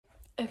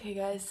Okay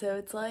guys, so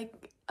it's like,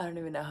 I don't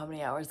even know how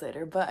many hours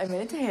later, but I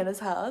made it to Hannah's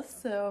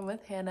house. So I'm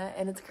with Hannah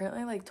and it's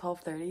currently like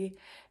 12:30,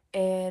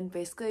 and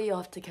basically you'll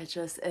have to catch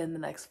us in the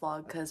next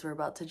vlog because we're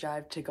about to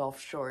drive to Gulf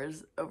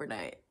Shores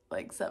overnight,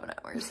 like 7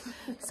 hours.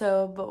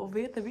 So, but we'll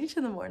be at the beach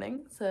in the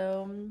morning,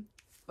 so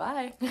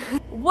bye.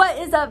 What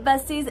is up,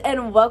 besties,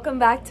 and welcome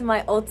back to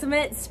my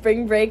ultimate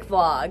spring break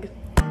vlog.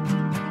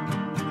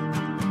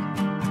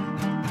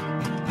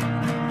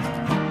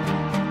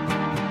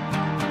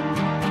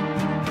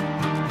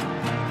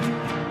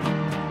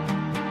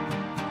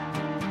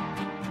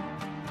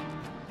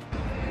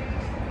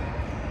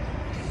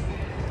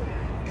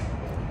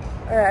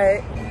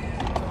 Alright.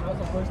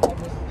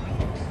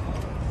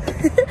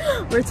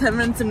 We're 10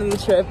 minutes into the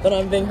trip and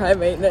I'm being high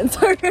maintenance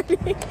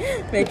already.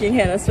 Making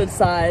Hannah switch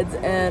sides,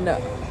 and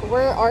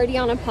we're already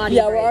on a potty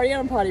break. Yeah, we're already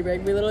on a potty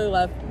break. We literally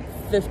left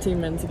 15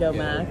 minutes ago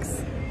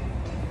max.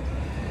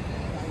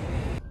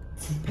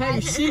 Hey,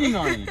 you're shitting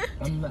on me.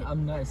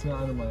 I'm not, it's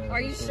not under my...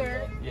 Are you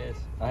sure? Yes.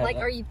 Like,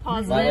 are you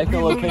positive? I like the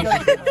location.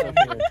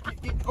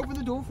 Open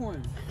the door for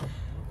him.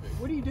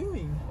 What are you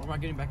doing? Or am I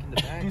getting back in the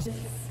bag?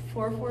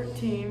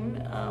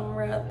 4:14.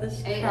 We're at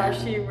this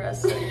trashy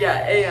restaurant.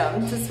 Yeah,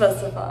 AM to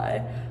specify.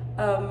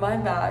 My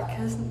back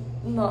has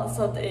not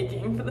stopped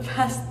aching for the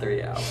past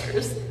 3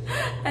 hours,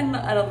 and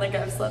I don't think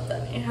I've slept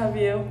any. Have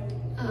you?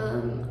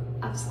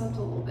 I've slept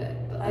a little bit,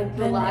 but I've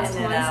the been last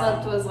in time and I out.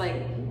 slept was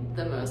like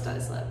the most I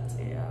slept.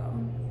 Yeah.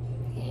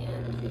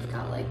 And we've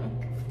got like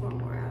 4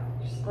 more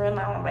hours. We're in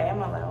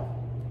Alabama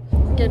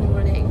though. Good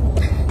morning.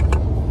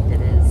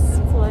 It is.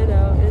 It's light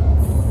out.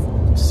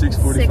 It's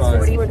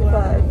 6:45.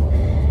 6:45.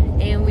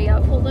 And we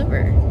got pulled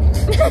over.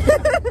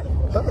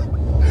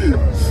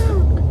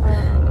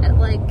 At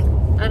like,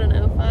 I don't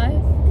know, 5?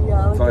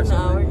 Yeah, like 5 an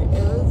hour. It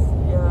was,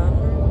 yeah.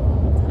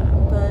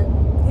 But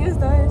he was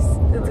nice.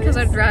 It's because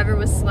our driver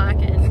was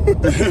slacking.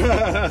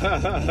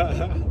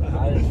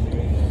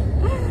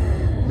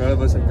 None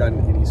of us have gotten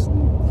any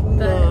sleep.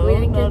 But we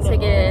didn't get a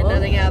ticket,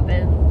 nothing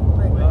happened.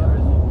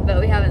 But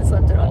we haven't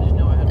slept at all.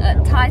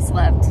 Ty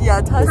slept.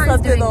 Yeah, Ty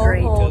slept through the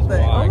great. whole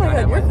thing. Oh my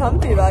god, you're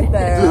comfy back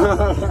there.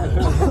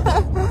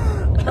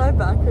 My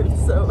back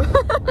hurts so bad.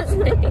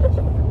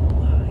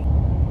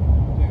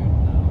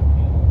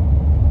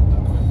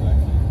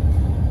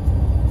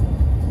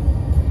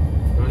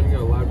 Not even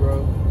gonna lie,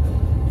 bro.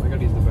 I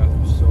gotta use the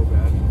bathroom so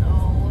bad.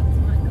 Oh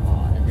my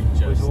god. We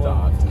just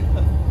stopped.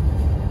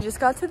 We just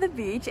got to the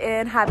beach,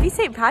 and happy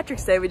St.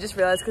 Patrick's Day. We just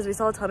realized because we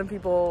saw a ton of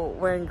people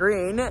wearing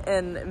green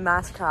and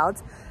mass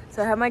crowds.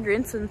 So I have my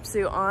green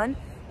swimsuit on,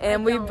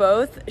 and we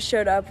both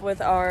showed up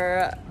with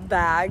our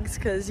bags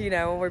because, you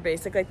know, we're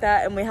basic like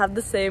that, and we have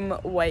the same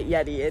white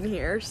Yeti in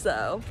here,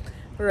 so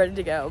we're ready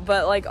to go.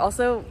 But like,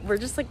 also, we're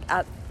just like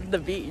at the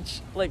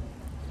beach. Like,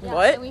 Yeah,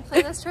 what? and we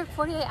planned this trip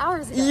 48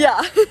 hours ago.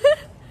 Yeah.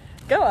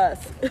 Go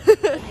us.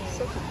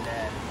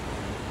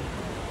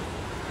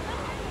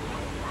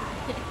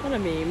 What a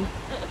meme.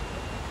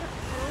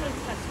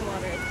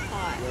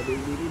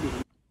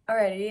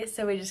 Alrighty,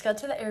 so we just got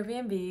to the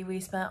Airbnb. We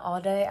spent all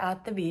day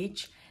at the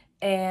beach,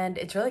 and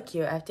it's really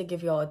cute. I have to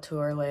give you all a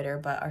tour later,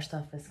 but our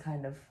stuff is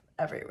kind of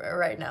everywhere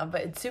right now.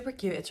 But it's super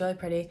cute. It's really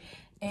pretty.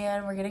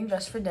 And we're getting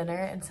dressed for dinner,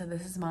 and so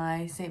this is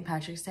my St.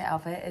 Patrick's Day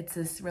outfit. It's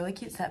this really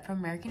cute set from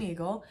American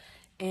Eagle.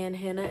 And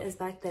Hannah is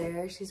back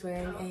there. She's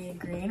wearing a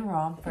green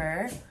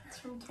romper. It's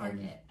from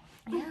Target.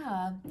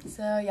 Yeah.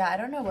 So, yeah, I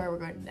don't know where we're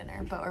going to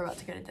dinner, but we're about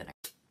to go to dinner.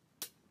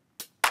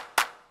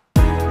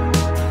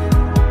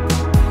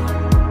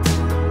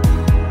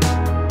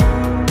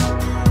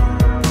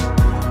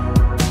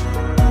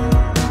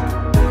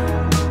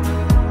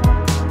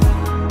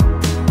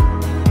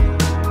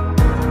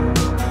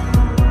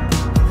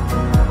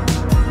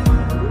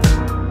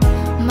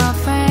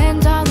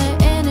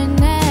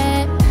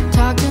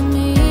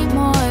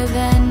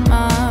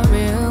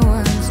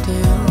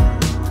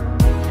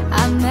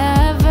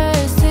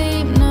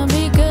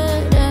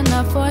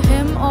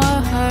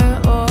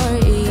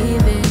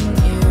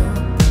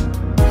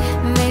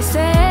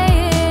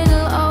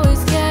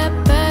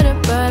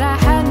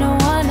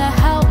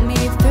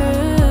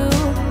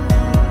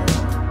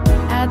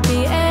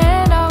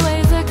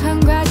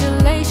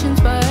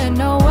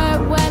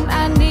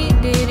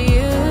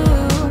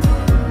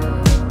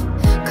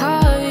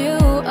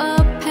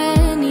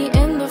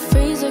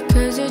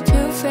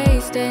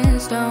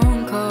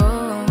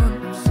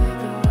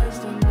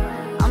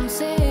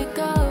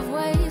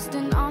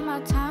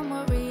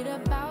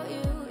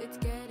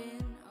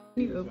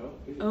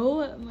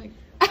 Oh my,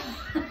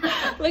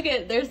 look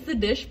at, there's the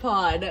dish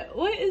pod.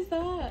 What is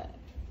that?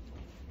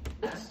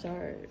 Let's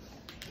start.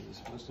 It's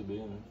supposed to be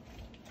in it.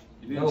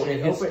 No,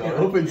 it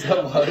opens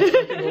up while it's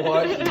fucking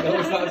washed. You know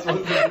it's not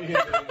supposed to be in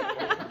there.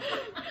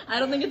 I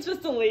don't think it's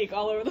supposed to leak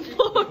all over the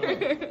floor.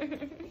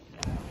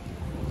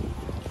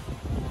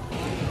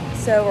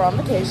 So we're on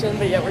vacation,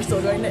 but yet we're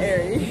still going to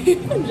Aerie.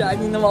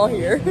 Dragging them all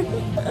here. We're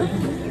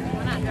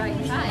not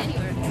dragging Pat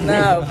anywhere.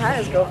 No, Pat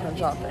is girlfriend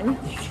shopping.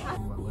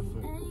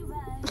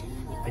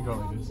 I go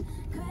like this.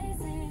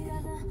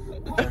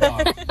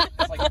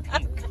 It's like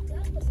pink.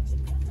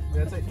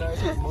 That's like, no,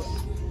 it's like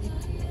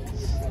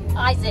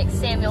Isaac,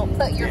 Samuel,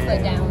 put your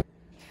foot down.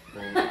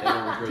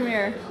 Come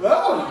here.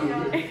 Don't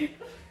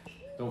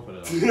put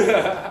it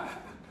on.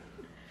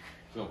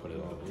 Don't put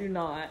it on. Do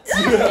not.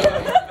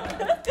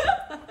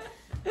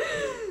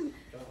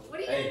 What are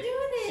you gonna do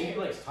with it? Steve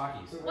likes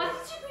Takis. Why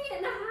did you bring it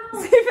in the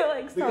house? See if it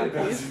likes Can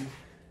Takis.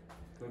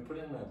 we put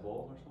it in that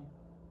bowl or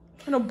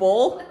something? In a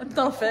bowl? It's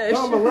not a fish.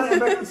 No, I'm gonna let it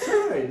back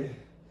inside.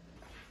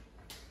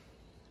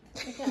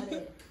 Look at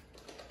it.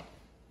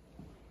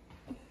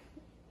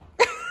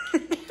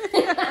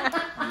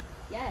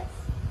 Yes.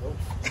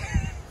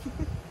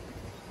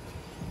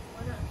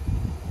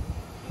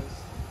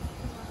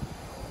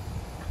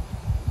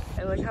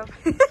 I like how.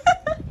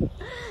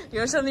 You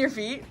want to show them your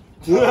feet?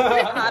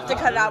 I have to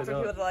cut it out for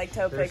people to like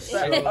toe pics.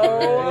 But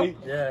oh.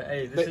 Yeah,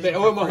 hey, They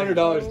owe him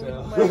 $100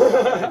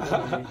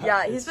 now.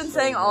 Yeah, he's been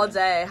saying all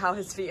day how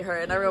his feet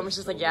hurt, and everyone was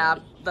just like, "Yeah,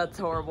 that's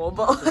horrible,"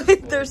 but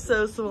like they're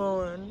so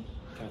swollen.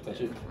 Can I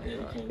touch it?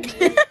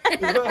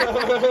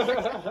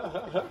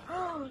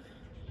 Oh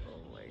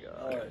my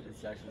god!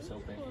 it's actually so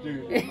painful.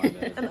 Dude,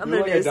 And You're other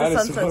like a days, the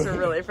dinosaur. sunsets are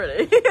really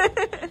pretty.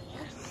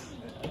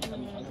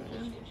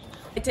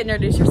 Like to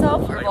introduce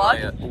yourself or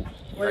vlog?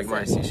 Like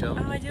my seashell?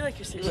 Oh, I do like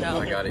your seashell. Oh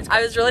my god,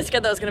 I was really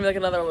scared that was gonna be like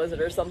another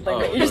lizard or something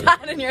that you just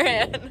had in your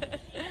hand.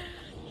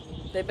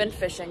 They've been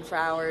fishing for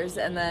hours,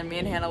 and then me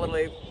and Hannah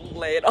literally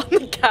laid on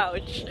the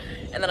couch,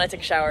 and then I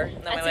took a shower,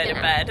 and then we laid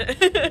in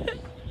bed.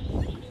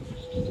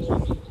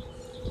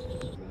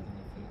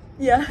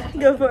 Yeah,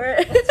 go for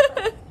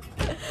it.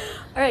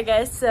 Alright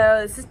guys, so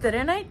this is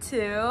dinner night 2.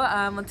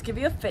 Let's give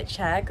you a fit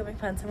check. Let me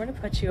find somewhere to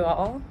put you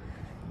all.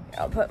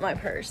 I'll put my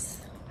purse.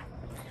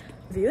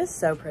 The view is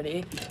so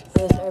pretty.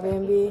 This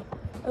Airbnb.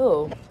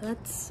 Oh,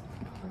 that's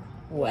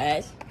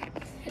wet.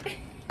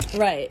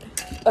 Right.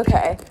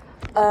 Okay.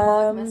 The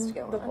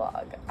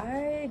vlog.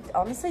 I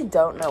honestly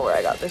don't know where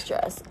I got this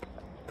dress.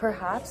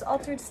 Perhaps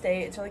Altered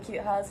State. It's really cute.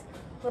 It has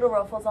little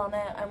ruffles on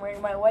it. I'm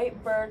wearing my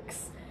white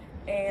Birks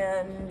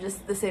and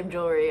just the same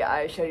jewelry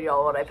I showed you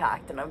all what I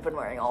packed and I've been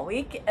wearing all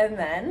week. And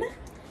then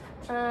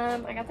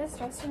I got this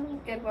dress from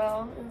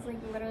Goodwill. It was like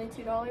literally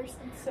 $2.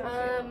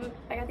 so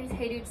I got these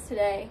Hey Dudes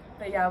today.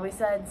 but yeah, we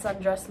said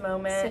sundress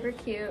moment. Super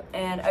cute.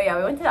 And oh yeah,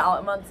 we went to the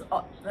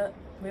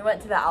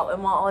outlet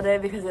mall all day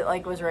because it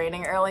like was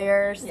raining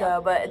earlier. So Yeah.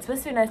 but it's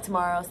supposed to be nice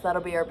tomorrow, so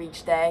that'll be our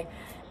beach day.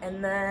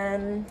 And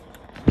then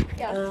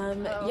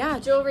yeah,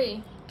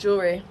 Jewelry.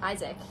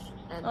 Isaac.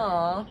 And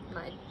Aw.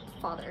 my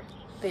father.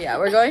 But yeah,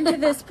 we're going to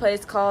this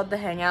place called The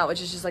Hangout,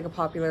 which is just like a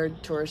popular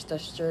tourist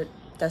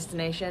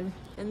destination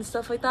and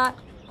stuff like that.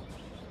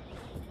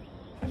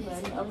 And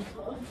then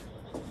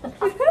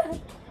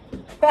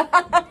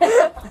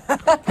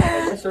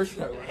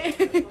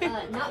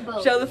Not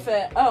both. show the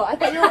fit. Oh, I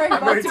thought you were wearing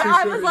both.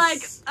 I was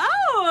like,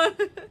 oh,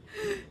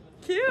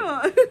 cute.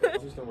 I'm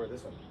just gonna wear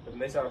this one. But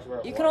next time I should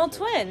wear You can all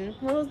twin.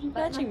 Little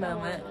matching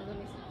moment.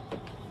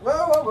 Whoa,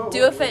 whoa, whoa,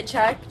 Do a fit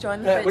check.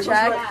 Join the fit which one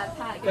check.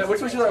 Yeah,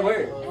 which one should I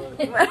wear?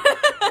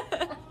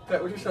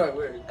 Pat, which one should I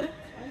wear?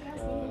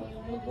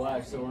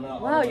 Black, so we're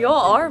not. Wow, you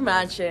all are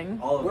matching.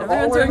 We're Everyone's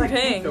all wearing wearing like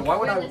pink. So why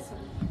would Wear I? this one.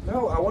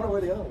 No, I want to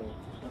wear the other one.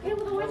 Okay,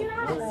 well then where's your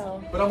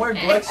house? But I'm wearing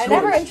black shorts. I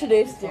never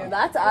introduced you.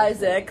 That's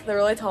Isaac, the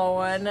really tall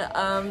one.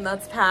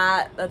 That's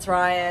Pat. That's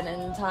Ryan,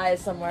 and Ty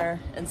is somewhere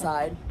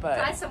inside. But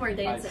Try somewhere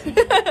dancing.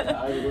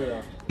 I would wear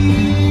that.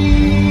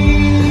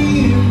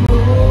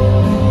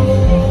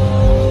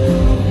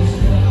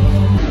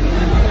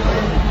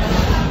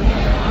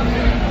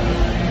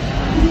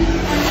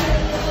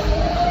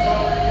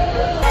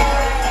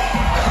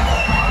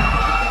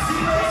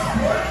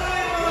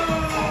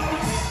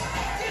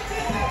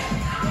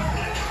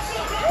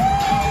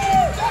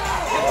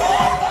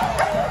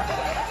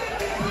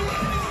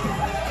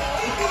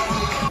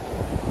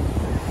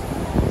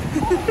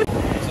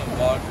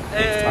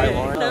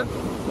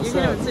 You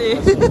can even see.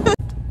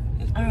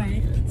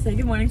 Alright, say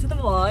good morning to the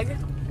vlog.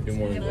 Good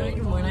morning,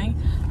 Good morning.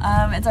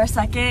 It's our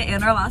second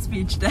and our last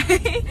beach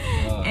day.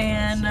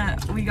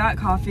 And we got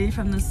coffee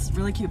from this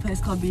really cute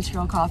place called Beach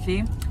Girl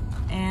Coffee.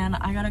 And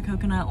I got a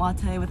coconut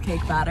latte with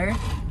cake batter.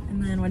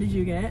 And then what did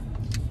you get?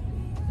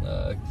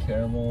 Ice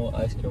caramel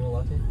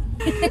latte.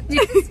 Did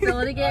you spill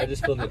it I again?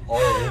 just spilled it all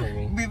over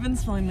me. We've been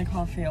spilling the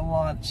coffee a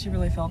lot. She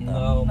really felt that.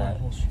 No, my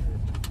whole shirt.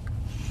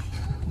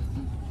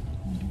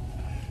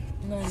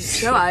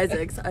 Show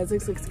Isaac's.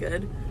 Isaac's looks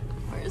good.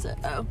 Where is it?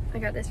 Oh. I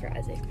got this for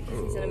Isaac because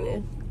he's in a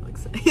mood.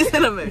 He's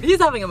in a mood. He's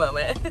having a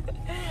moment.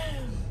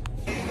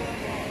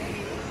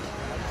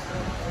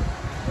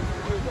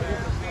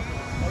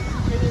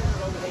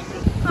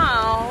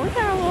 Oh, look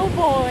at our little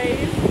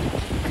boys.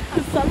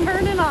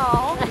 Sunburn and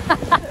all.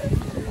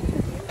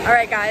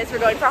 Alright guys, we're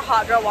going for a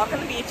hot girl walk on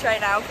the beach right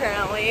now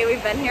currently.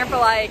 We've been here for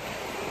like,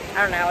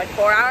 I don't know, like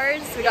 4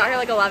 hours. We got here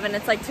like 11.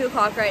 It's like 2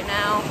 o'clock right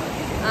now.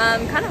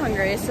 I'm kind of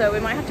hungry, so we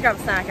might have to grab a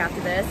snack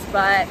after this,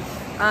 but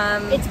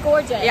It's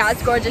gorgeous. yeah,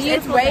 it's gorgeous.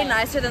 Beautiful It's way day.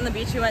 nicer than the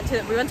beach we went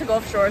to. We went to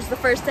Gulf Shores the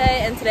first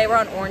day, and today we're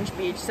on Orange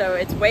Beach, so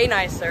it's way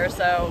nicer,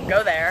 so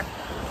go there.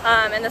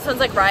 And this one's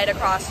like right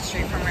across the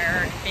street from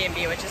our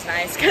B&B, which is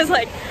nice because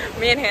like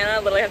me and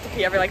Hannah literally have to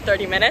pee every like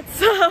 30 minutes.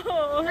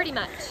 So Pretty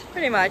much.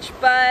 pretty much.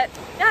 But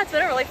yeah, it's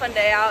been a really fun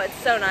day out. It's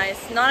so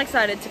nice. Not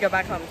excited to go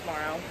back home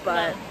tomorrow,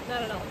 but No,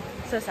 not at all.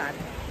 so sad.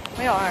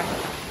 We are.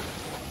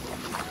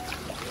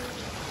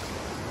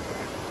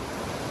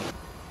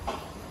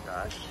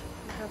 Gosh,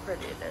 look how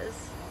pretty it is.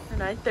 For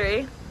night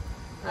 3.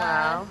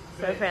 Wow,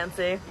 so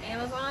fancy.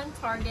 Amazon,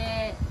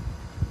 Target,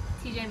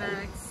 TJ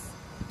Maxx,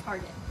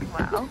 Target.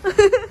 Wow. Would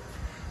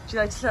you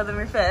like to show them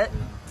your fit?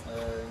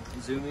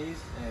 Zoomies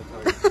and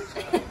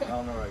Target. I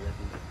don't know where I got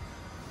these.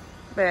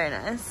 Very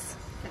nice.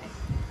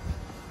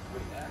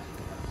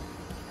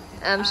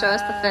 Show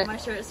us the fit. My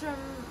shirt is from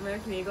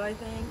American Eagle, I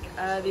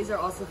think. These are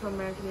also from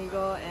American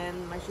Eagle,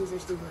 and my shoes are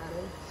Steve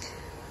Madden.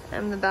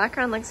 And the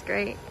background looks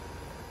great.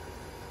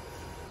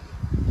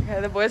 Okay,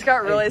 the boys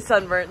got really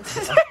sunburnt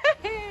today.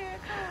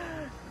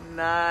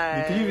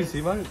 Nice. Can you even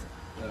see mine?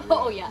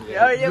 Oh yeah.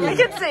 Oh yeah, we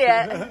can see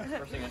it.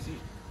 First thing I see.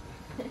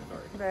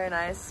 Very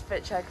nice.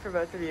 Fit check for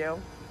both of you. Yeah,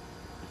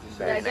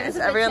 Very give us nice. a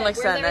fit Everyone check. looks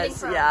so Where's everything nice.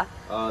 from? Yeah.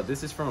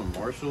 This is from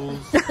Marshall's.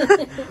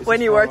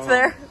 When you worked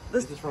there?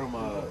 This is from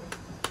I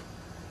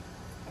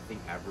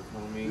think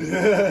Abercrombie.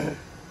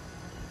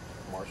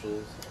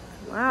 Marshalls.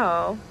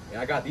 Wow.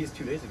 Yeah, I got these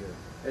 2 days ago.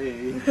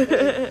 Hey.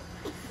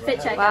 Fit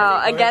check.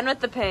 Wow. Again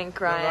with the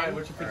pink, Ryan, Ryan.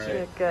 what's your fit You're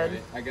check? good.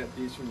 Alright, I got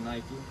these from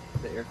Nike,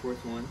 the Air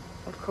Force One.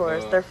 Of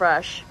course, they're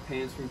fresh.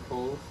 Pants from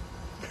Kohl's.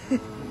 I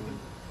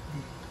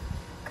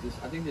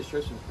think this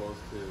shirt's from Kohl's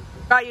too.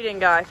 Forgot you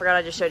didn't go. I forgot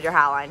I just showed your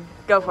hat line.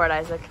 Go for it,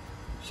 Isaac.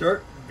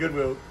 Shirt,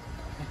 Goodwill.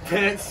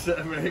 Pants,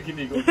 American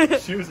Eagle.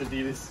 Shoes,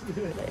 Adidas.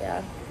 But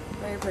yeah,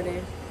 very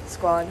pretty.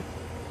 Squad.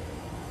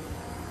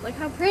 Look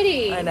how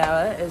pretty. I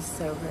know, it is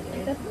so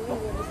pretty. That's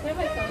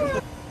really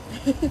good.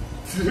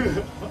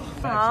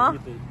 Aww.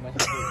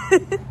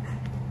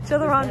 Show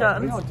the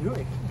rondons.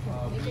 doing?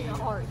 Making a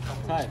heart.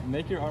 Ty,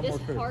 make your arm This more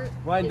curved. part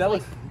Ryan, is that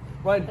like- looks.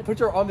 Ryan, put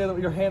your arm the other,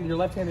 your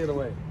left hand the other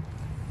way.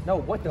 No,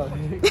 what the?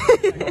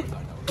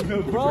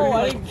 Bro,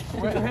 I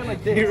put your hand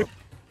like this.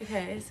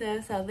 Okay,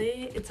 so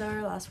sadly, it's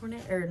our last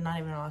morning, or not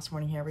even our last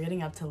morning here. We're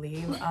getting up to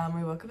leave.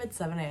 We woke up at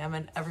 7 a.m.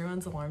 and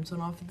everyone's alarms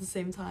went off at the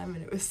same time,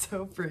 and it was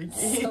so freaky.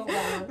 So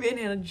loud. Me and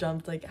Hannah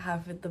jumped like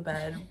half at the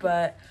bed,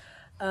 but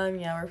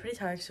yeah, we're pretty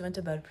tired because we went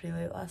to bed pretty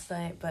late last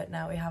night. But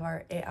now we have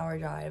our 8-hour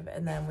drive,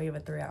 and then we have a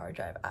 3-hour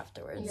drive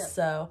afterwards. Yep.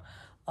 So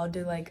I'll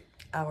do like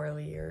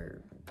hourly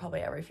or probably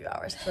every few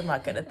hours because I'm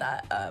not good at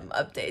that.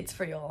 Updates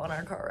for y'all on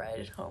our car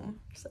ride home.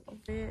 So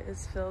he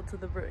is filled to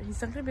the brim. He's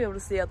not gonna be able to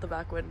see out the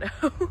back window.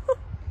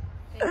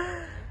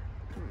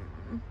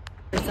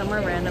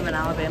 Somewhere random in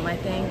Alabama, I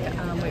think.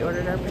 We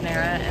ordered our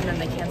Panera and then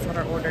they canceled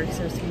our order because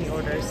there was too many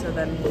orders. So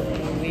then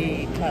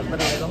we cut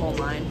literally the whole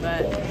line.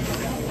 But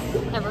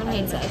Everyone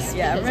hates us.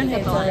 yeah, because everyone we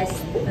hates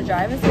took the us. The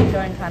drive is like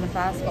going kind of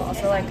fast, but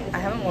also like I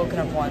haven't woken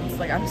up once.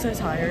 Like I'm so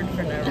tired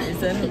for no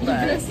reason. You've been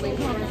But asleep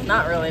already.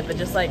 not really, but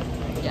just like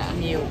Yeah.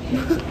 mute.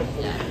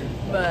 Yeah.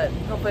 But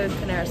hopefully with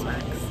Panera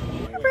snacks.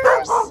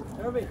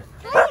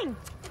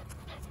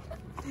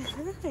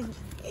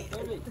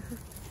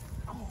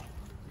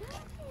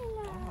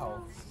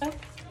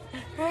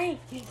 Hi.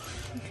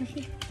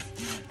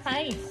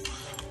 Hi.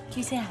 Can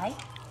you say hi?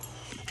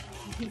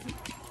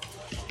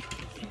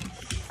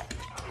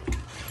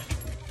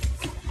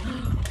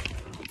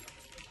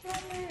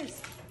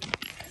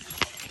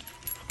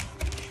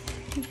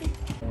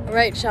 All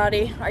right,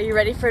 Shawty, are you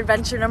ready for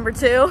adventure number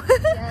 2?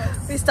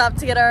 Yes. We stopped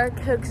to get our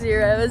Coke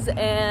Zeros,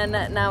 and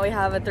now we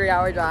have a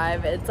 3-hour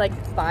drive. It's like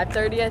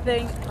 5:30, I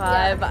think.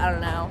 5, Yeah. I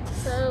don't know.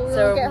 So we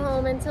So- won't get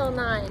home until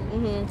 9.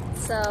 Mm-hmm.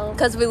 So,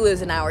 Because we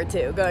lose an hour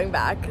too going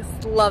back.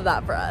 Love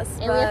that for us.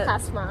 and we have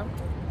class tomorrow.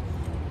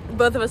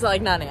 both of us at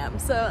like 9 a.m.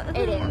 So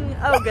 8 a.m.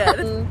 Oh,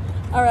 good.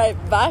 All right,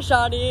 bye,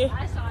 Shawty.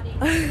 Hi,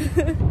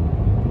 Shawty.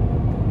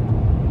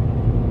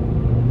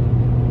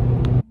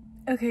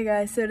 Okay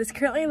guys, so it is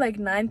currently like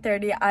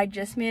 9:30. I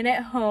just made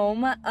it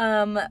home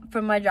from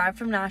my drive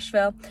from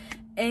Nashville,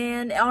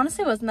 and it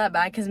honestly wasn't that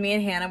bad because me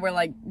and Hannah were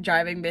like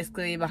driving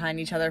basically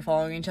behind each other,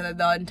 following each other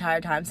the entire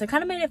time, so it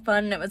kind of made it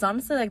fun, and it was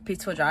honestly like a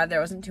peaceful drive.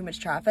 There wasn't too much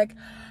traffic,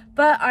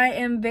 but I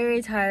am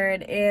very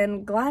tired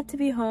and glad to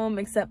be home,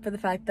 except for the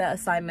fact that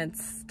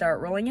assignments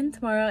start rolling in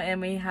tomorrow and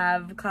we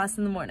have class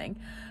in the morning.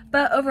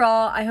 But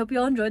overall, I hope you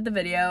all enjoyed the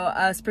video.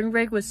 Spring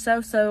break was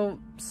so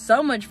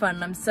much fun,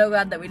 and I'm so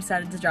glad that we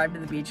decided to drive to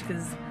the beach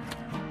because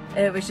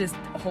it was just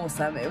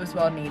wholesome. It was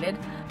well needed.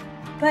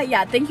 But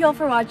yeah, thank you all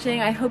for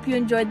watching. I hope you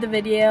enjoyed the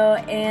video,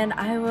 and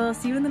I will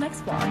see you in the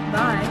next vlog.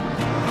 Bye.